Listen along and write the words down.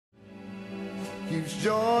keeps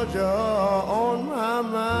Georgia on my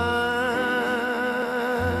mind.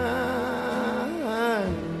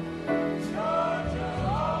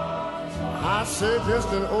 I say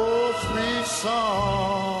just an old sweet song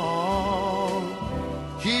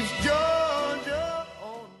keeps Georgia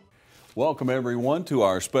on. Welcome everyone to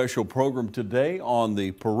our special program today on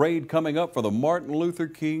the parade coming up for the Martin Luther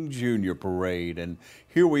King Jr. Parade. And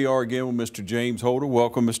here we are again with Mr. James Holder.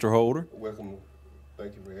 Welcome, Mr. Holder. Welcome.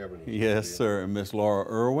 Thank you for having us. Yes, sir. And Miss Laura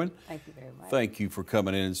Irwin. Thank you very much. Thank you for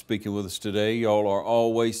coming in and speaking with us today. Y'all are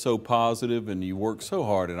always so positive and you work so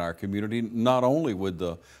hard in our community, not only with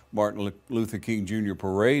the Martin Luther King Jr.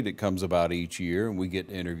 Parade that comes about each year and we get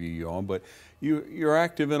to interview you on, but you're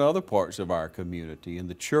active in other parts of our community, in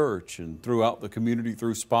the church and throughout the community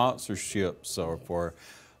through sponsorships or for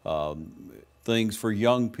things for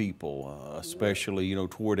young people, especially,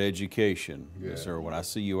 toward education. Yes, sir. When I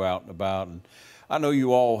see you out and about, and I know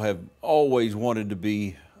you all have always wanted to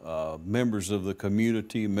be members of the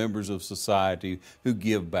community, members of society who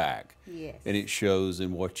give back. Yes. And it shows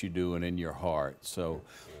in what you do and in your heart. So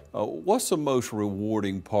what's the most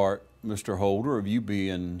rewarding part, Mr. Holder, of you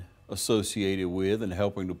being associated with and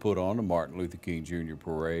helping to put on the Martin Luther King Jr.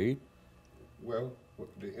 Parade? Well,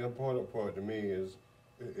 the important part to me is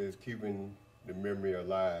keeping the memory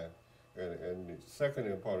alive. And the second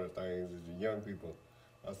important thing is the young people.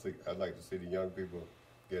 I'd like to see the young people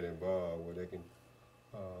get involved where they can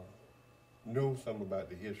know something about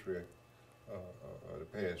the history of the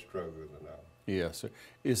past struggles and all. Yes, sir.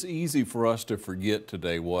 It's easy for us to forget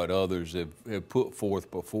today what others have put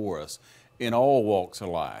forth before us in all walks of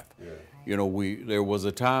life. Yeah. There was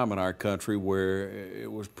a time in our country where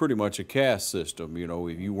it was pretty much a caste system.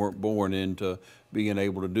 If you weren't born into being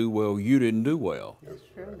able to do well, you didn't do well. That's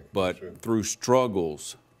right. But through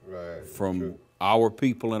struggles from our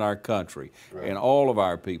people in our country and all of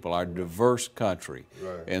our people, our diverse country,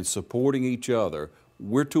 and supporting each other,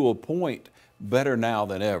 we're to a point better now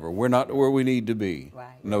than ever. We're not where we need to be,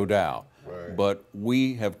 no doubt. But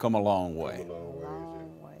we have come a long way.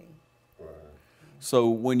 So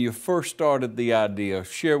when you first started the idea,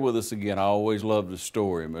 share with us again. I always love the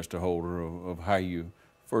story, Mr. Holder, of how you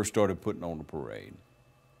first started putting on the parade.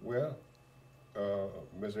 Well,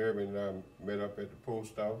 Ms. Irvin and I met up at the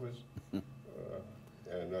post office,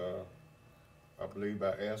 and I believe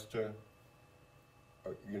I asked her,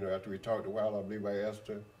 after we talked a while, I believe I asked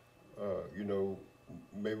her,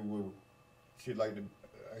 maybe she'd like to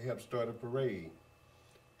help start a parade.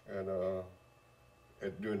 And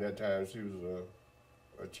during that time, she was a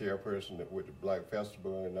chairperson with the Black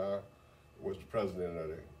Festival, and I was the president of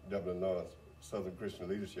the Dublin North Southern Christian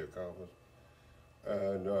Leadership Conference.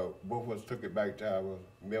 And both of us took it back to our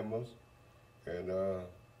members, and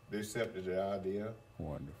they accepted the idea.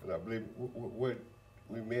 Wonderful. And I believe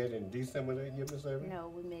we met in December that year, Ms. Evans?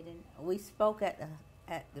 No, we spoke at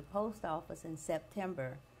the post office in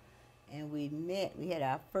September, and we had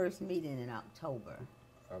our first meeting in October.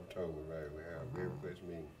 October, right, we had our very first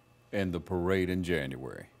meeting. And the parade in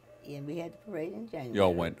January. And we had the parade in January.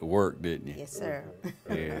 Y'all went to work, didn't you? Yes, sir.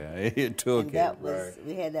 Yeah, it took and that was,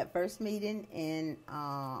 we had that first meeting in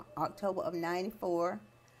October of '94,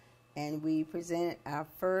 and we presented our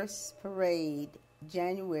first parade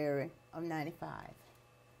January of '95.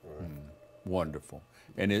 Wonderful.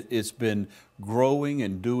 And it's been growing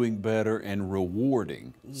and doing better and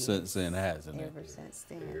rewarding since then, hasn't it? Ever since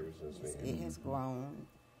then. It has grown,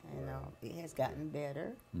 and it has gotten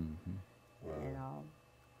better.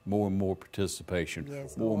 More and more participation,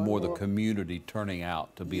 more and more the community turning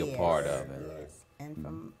out to be a part of it. Yes, and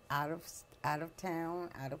from out of town,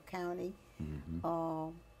 out of county,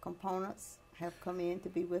 components have come in to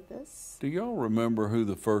be with us. Do y'all remember who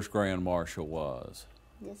the first Grand Marshal was?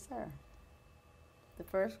 Yes, sir. The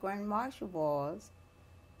first Grand Marshal was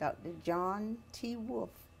Dr. John T. Wolf,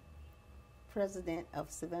 president of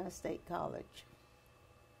Savannah State College.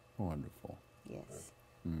 Wonderful. Yes.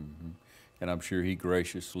 And I'm sure he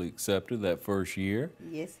graciously accepted that first year.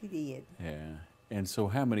 Yes, he did. Yeah. And so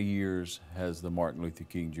how many years has the Martin Luther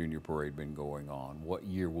King Jr. Parade been going on? What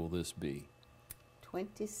year will this be?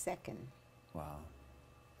 22nd. Wow.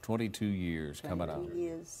 22 years coming up. 22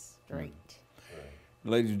 years straight.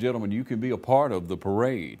 Ladies and gentlemen, you can be a part of the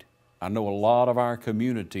parade. I know a lot of our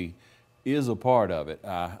community is a part of it.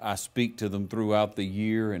 I speak to them throughout the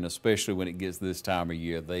year, and especially when it gets this time of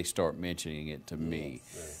year, they start mentioning it to me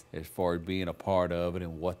as far as being a part of it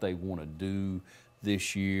and what they want to do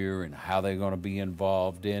this year and how they're going to be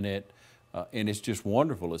involved in it. And it's just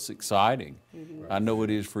wonderful. It's exciting. I know it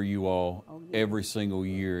is for you all every single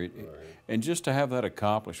year. And just to have that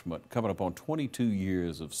accomplishment, coming up on 22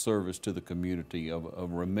 years of service to the community,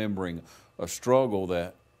 of remembering a struggle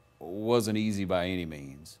that wasn't easy by any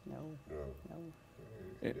means.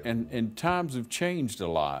 And times have changed a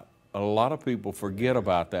lot. A lot of people forget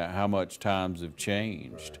about that, how much times have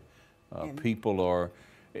changed. People are,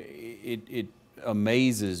 it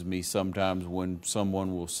amazes me sometimes when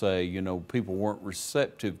someone will say, you know, people weren't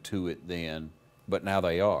receptive to it then, but now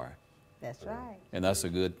they are. That's right. And that's a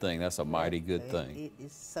good thing. That's a mighty good thing. It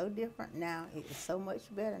is so different now. It is so much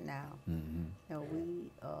better now. You know,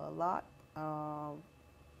 a lot of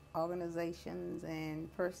organizations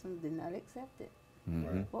and persons did not accept it.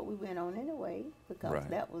 What we went on anyway, because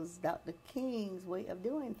that was Dr. King's way of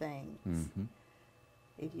doing things.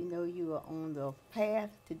 If you know you are on the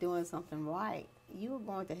path to doing something right, you are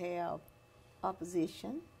going to have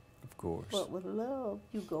opposition. Of course. But with love,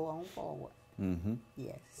 you go on forward.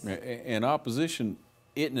 Yes. And opposition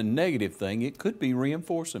isn't a negative thing. It could be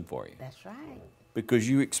reinforcing for you. That's right. Because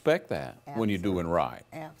you expect that when you're doing right.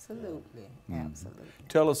 Absolutely. Absolutely.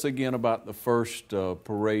 Tell us again about the first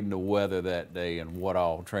parade in the weather that day and what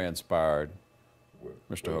all transpired,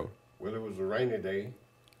 Mr. Ho. Well, it was a rainy day.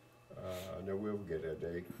 I never will forget that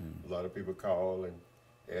day. A lot of people called and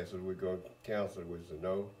asked if we're going to cancel it. We said,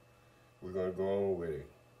 no, we're going to go on with it.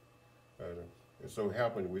 It so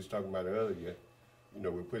happened, we was talking about it earlier, you know,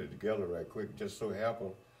 we put it together right quick. It just so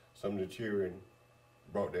happened some of the children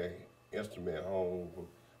brought their instrument home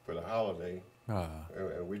for the holiday.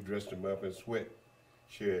 And we dressed them up in sweat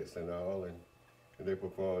shirts and all, and they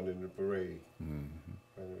performed in the parade. And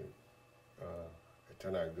it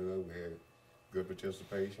turned out good. We had good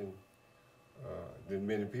participation. Didn't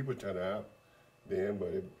many people turn out then, but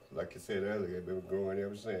it, like you said earlier, it's been growing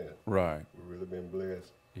ever since. Right. We've really been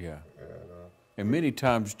blessed. Yeah. And many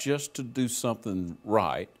times just to do something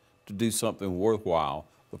right, to do something worthwhile,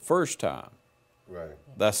 the first time,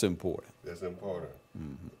 that's important. That's important.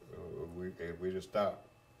 If we just stopped,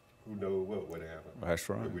 who knows what would happen. That's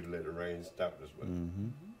right. If we'd let the rain stop us, but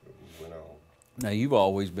we went on. Now, you've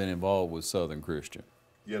always been involved with Southern Christian.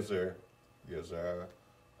 Yes, sir. Yes, sir.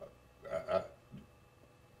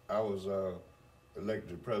 I was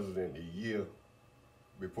elected president a year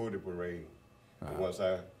before the parade. And once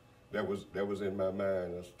that was in my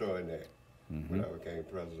mind of starting that when I became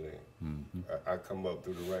president. I come up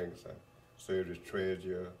through the ranks. I served as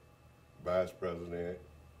treasurer, vice president,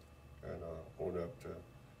 and on up to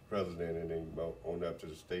president, and then on up to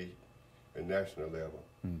the state and national level.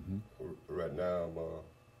 Right now, I'm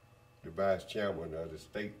the vice chairman of the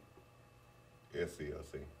state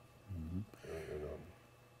SCLC, and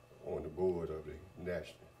on the board of the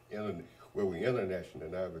national. Well, we're international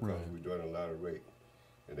now because we're doing a lot of rate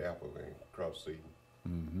in Apple and cross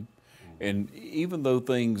seeding. And even though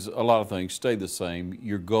a lot of things stay the same,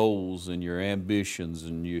 your goals and your ambitions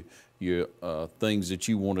and your things that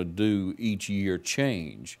you want to do each year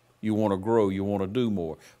change. You want to grow, you want to do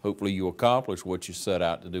more. Hopefully you accomplish what you set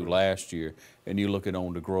out to do last year, and you're looking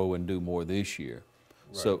on to grow and do more this year.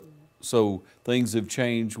 So things have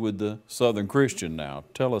changed with the Southern Christian now.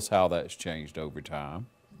 Tell us how that's changed over time.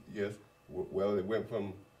 Yes, well, it went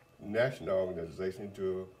from national organization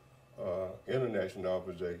to international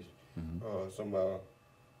organization. Some of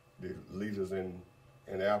the leaders in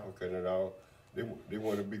Africa and all, they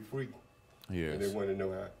want to be free. Yes. And they want to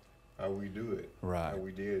know how we do it, right, how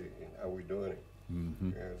we did it, and how we doing it.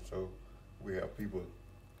 And so we have people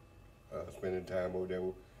spending time over there.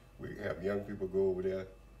 We have young people go over there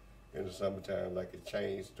in the summertime, like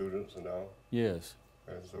exchange students and all. Yes.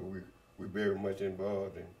 And so we're very much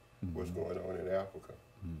involved in what's going on in Africa.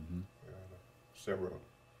 Several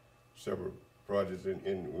projects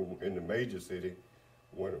in the major city.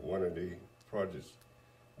 One of the projects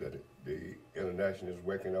that the international is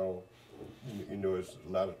working on, you know, it's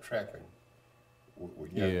a lot of trapping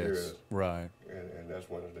with young girls. Right. And that's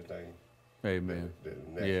one of the things. Amen.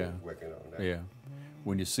 That the national is working on now. Yeah.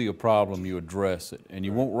 When you see a problem, you address it, and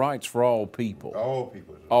you want rights for all people. All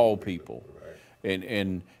people. All people. Right.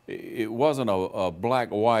 And it wasn't a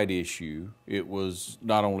black-white issue. It was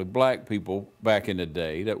not only black people back in the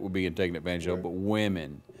day that were being taken advantage of, but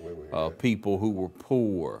women, people who were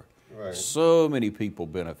poor. Right. So many people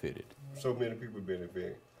benefited. So many people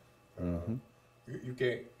benefit. You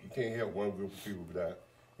can't help one group of people without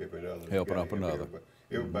helping another.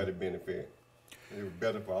 Everybody benefit. It was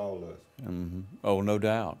better for all of us. Oh, no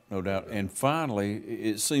doubt, no doubt. And finally,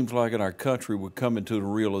 it seems like in our country we're coming to the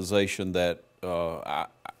realization that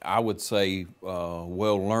I would say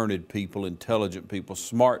well-learned people, intelligent people,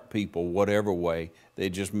 smart people, whatever way, they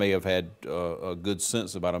just may have had a good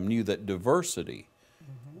sense about them, knew that diversity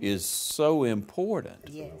is so important.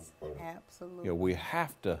 Yes, absolutely. You know, we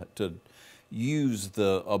have to use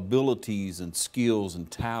the abilities and skills and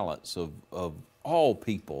talents of all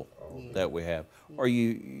people that we have, or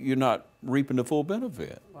you're not reaping the full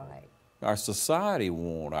benefit. Right. Our society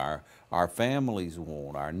won't, our families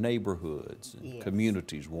won't, our neighborhoods and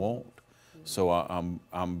communities won't. So I'm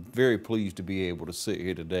very pleased to be able to sit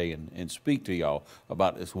here today and speak to y'all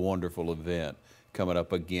about this wonderful event coming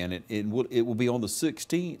up again. It will be on the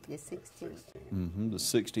 16th. The 16th. The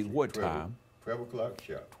 16th. What 12 time? 12 o'clock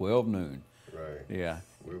sharp. 12 noon. Right. Yeah.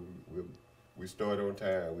 We start on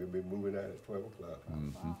time. We'll be moving out at 12 o'clock.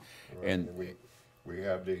 Right. And we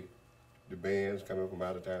have the bands coming from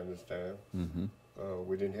out of town this time.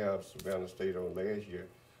 We didn't have Savannah State on last year,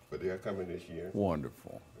 but they're coming this year.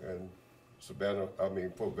 wonderful. And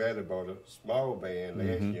Fort Valley brought a small band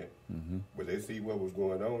last year, but they see what was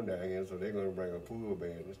going on down here, so they're going to bring a full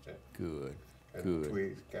band this time. Good. And Good. the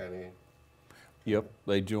Twigs kind of. Yep,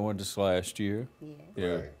 they joined us last year. Yes. Yeah.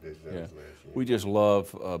 Right, that was last year. We just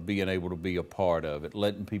love being able to be a part of it,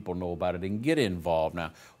 letting people know about it and get involved.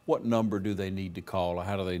 Now, what number do they need to call, or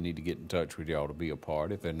how do they need to get in touch with y'all to be a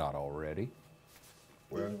part if they're not already?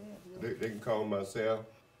 Well, they can call myself,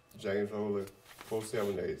 James Holder,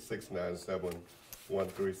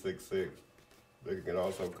 478-697-1366. They can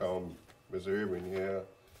also call Ms. Irvin here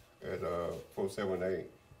at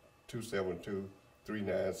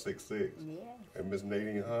 478-272-3966. Yeah. And Ms.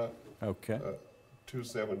 Nadine Hunt, Okay.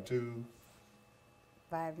 272-5983.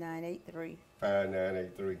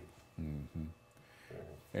 5983.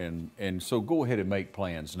 And so go ahead and make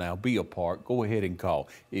plans now. Be a part. Go ahead and call.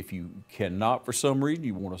 If you cannot, for some reason,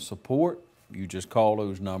 you want to support, you just call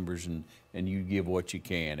those numbers and you give what you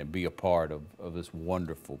can and be a part of this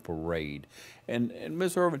wonderful parade. And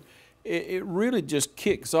Ms. Irvin, it really just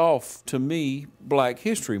kicks off, to me, Black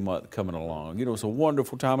History Month coming along. You know, it's a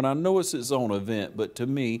wonderful time, and I know it's its own event, but to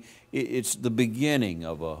me, it's the beginning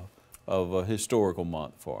of a historical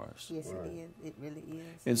month for us. Yes, it is. It really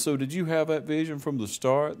is. And so did you have that vision from the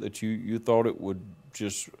start that you thought it would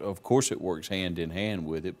just, of course it works hand in hand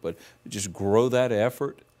with it, but just grow that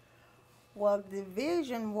effort? Well, the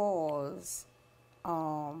vision was,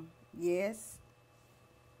 yes,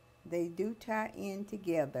 they do tie in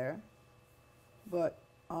together, but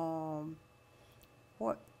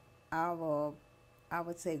what I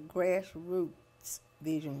would say grassroots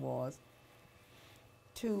vision was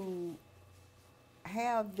to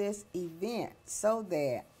have this event so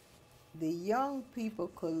that the young people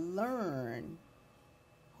could learn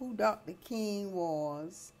who Dr. King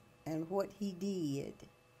was and what he did,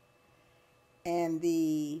 and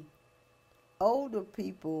the older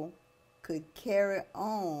people could carry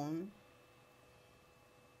on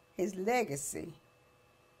his legacy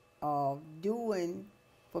of doing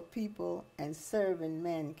for people and serving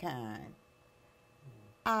mankind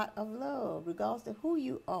out of love, regardless of who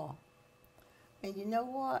you are. And you know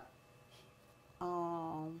what?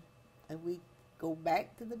 If we go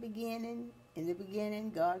back to the beginning, in the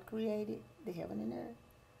beginning, God created the heaven and earth.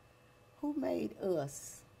 Who made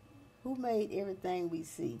us? Who made everything we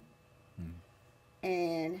see?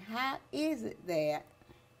 And how is it that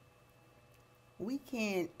we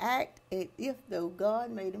can act as if though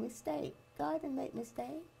God made a mistake? God didn't make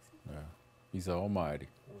mistakes. Yeah. He's almighty.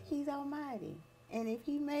 He's almighty. And if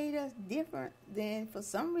he made us different, then for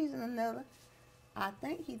some reason or another, I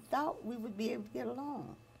think he thought we would be able to get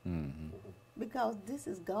along. Because this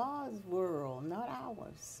is God's world, not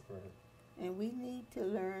ours. And we need to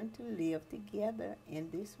learn to live together in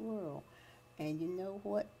this world. And you know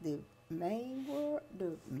what the main word,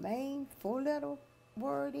 the main four-letter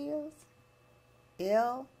word is?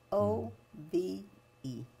 L-O-V-E.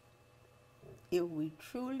 If we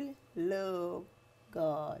truly love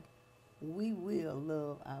God, we will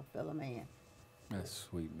love our fellow man. That's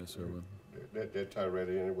sweet, Miss Irwin. That tie right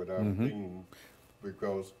in with our theme,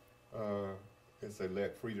 because it's a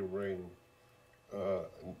let freedom reign.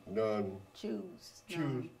 Choose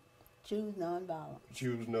nonviolence.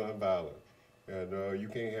 Choose nonviolence, and you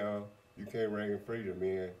can't reign freedom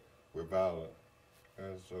in with violence,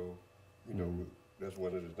 and so that's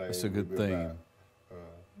one of the things. That's a good thing.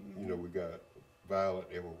 We got violence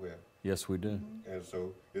everywhere. Yes, we do. And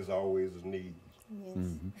so it's always a need. Yes.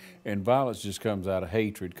 And violence just comes out of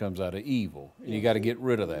hatred, comes out of evil, and you got to get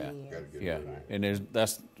rid of that. Gotta get Yeah, rid of it. and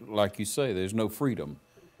that's like you say. There's no freedom,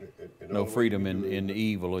 no freedom in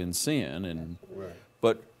evil, in sin, and Right.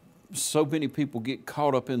 but so many people get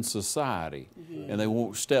caught up in society, and they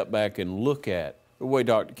won't step back and look at the way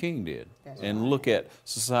Dr. King did, and look at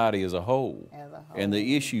society as a whole, and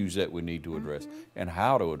the issues that we need to address, and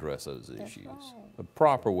how to address those issues. Right. The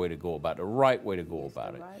proper way to go about it, the right way to go It's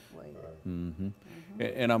about the it. right way.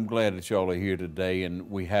 And I'm glad that y'all are here today,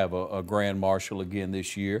 and we have a Grand Marshal again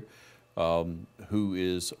this year who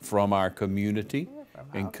is from our community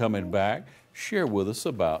and coming back. Share with us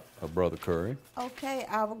about Brother Curry. Okay,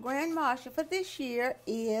 our Grand Marshal for this year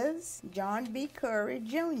is John B. Curry,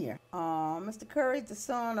 Jr. Mr. Curry is the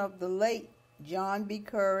son of the late John B.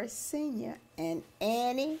 Curry, Sr. and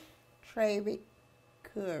Annie Travick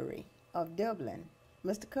Curry of Dublin.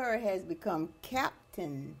 Mr. Curry has become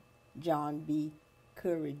Captain John B.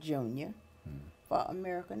 Curry, Jr. for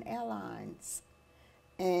American Airlines.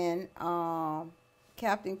 And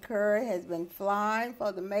Captain Curry has been flying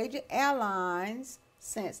for the major airlines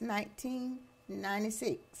since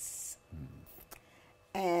 1996.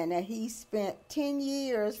 And he spent 10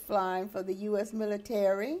 years flying for the U.S.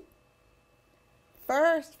 military,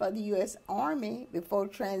 first for the U.S. Army before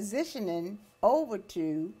transitioning over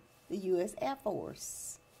to the U.S. Air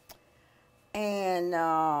Force. And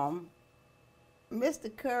Mr.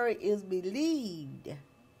 Curry is believed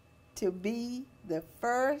to be the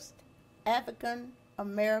first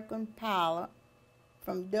African-American pilot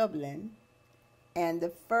from Dublin and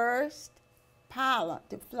the first pilot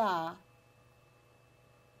to fly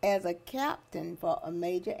as a captain for a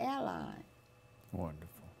major airline. Wonderful.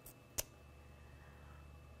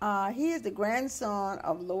 He is the grandson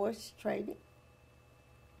of Lois Travick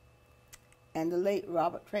and the late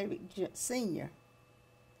Robert Travick Sr.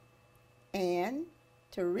 and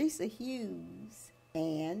Teresa Hughes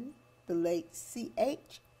and the late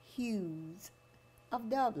C.H. Hughes of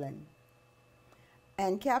Dublin.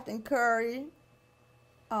 And Captain Curry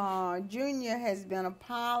Jr. has been a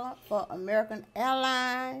pilot for American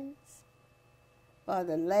Airlines for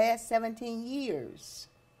the last 17 years,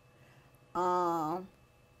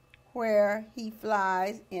 where he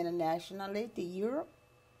flies internationally to Europe,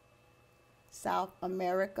 South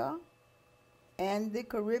America, and the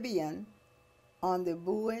Caribbean on the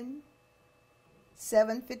Boeing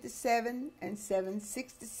 757 and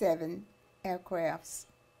 767 aircrafts.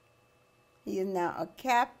 He is now a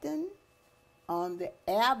captain on the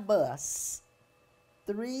Airbus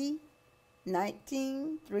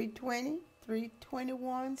 319, 320,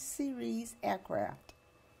 321 series aircraft.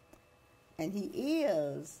 And he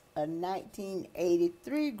is a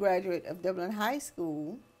 1983 graduate of Dublin High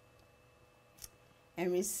School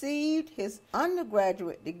and received his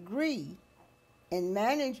undergraduate degree in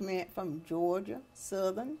management from Georgia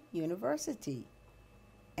Southern University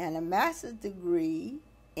and a master's degree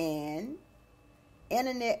in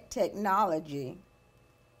internet technology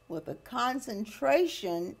with a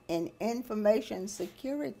concentration in information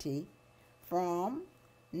security from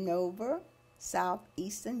Nova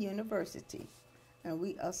Southeastern University. And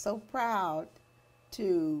we are so proud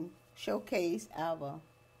to showcase our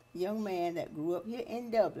young man that grew up here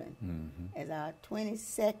in Dublin as our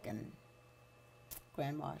 22nd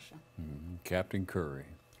Grand Marshal. Captain Curry.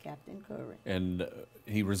 Captain Curry. And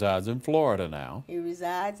he resides in Florida now. He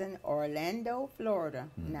resides in Orlando, Florida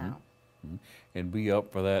now. And be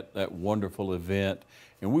up for that wonderful event.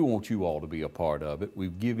 And we want you all to be a part of it.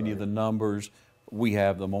 We've given you the numbers. We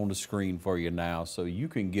have them on the screen for you now, so you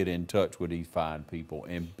can get in touch with these fine people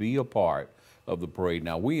and be a part of the parade.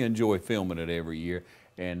 Now, we enjoy filming it every year,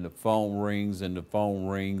 and the phone rings and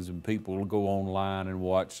people will go online and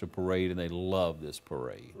watch the parade, and they love this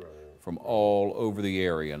parade. From all over the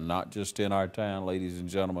area, not just in our town, ladies and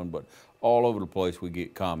gentlemen, but all over the place. We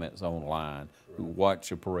get comments online who watch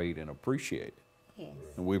the parade and appreciate it. Yes.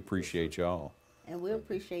 And we appreciate y'all. And we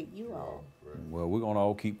appreciate you all. Well, we're going to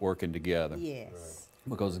all keep working together. Yes.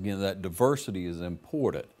 Because, again, that diversity is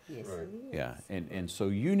important. Yes, it is. Yeah, and so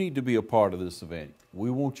you need to be a part of this event. We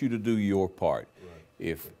want you to do your part.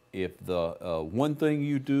 If the one thing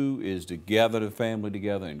you do is to gather the family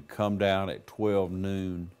together and come down at 12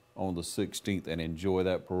 noon on the 16th and enjoy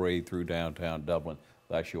that parade through downtown Dublin,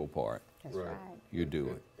 that's your part. That's right. You do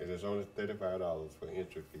it. And it's only $35 for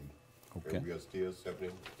entry fee. Okay. And we are still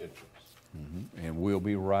accepting entrance. And we'll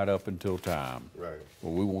be right up until time. Right.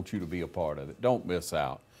 Well, we want you to be a part of it. Don't miss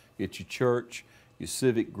out. It's your church, your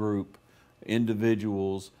civic group,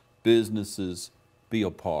 individuals, businesses. Be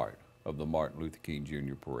a part of the Martin Luther King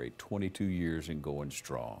Jr. Parade. 22 years and going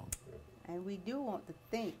strong. And we do want to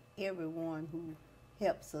thank everyone who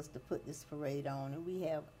helps us to put this parade on, and we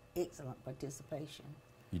have excellent participation.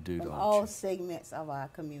 You do, from don't all you? segments of our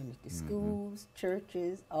community, schools,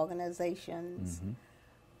 churches, organizations,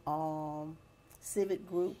 civic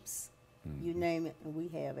groups, you name it, and we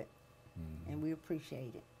have it, and we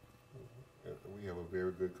appreciate it. We have a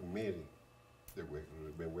very good committee that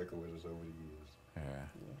has been working with us over the years. Yeah.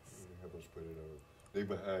 Yes. They help us put it on. They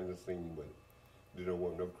behind the scene, but they don't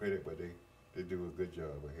want no credit, but they do a good job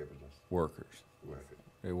of helping us Workers. work it.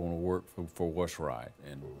 They want to work for what's right.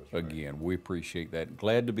 And For what's right. again, we appreciate that.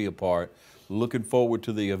 Glad to be a part. Looking forward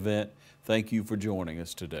to the event. Thank you for joining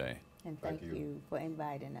us today. And Thank thank you. you for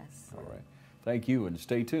inviting us. All right. Thank you, and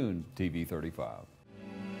stay tuned, TV 35.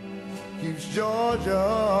 Keeps Georgia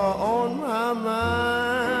on my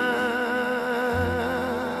mind.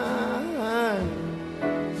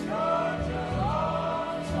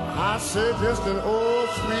 I said just an old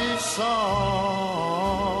sweet song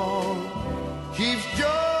keeps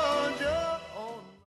Georgia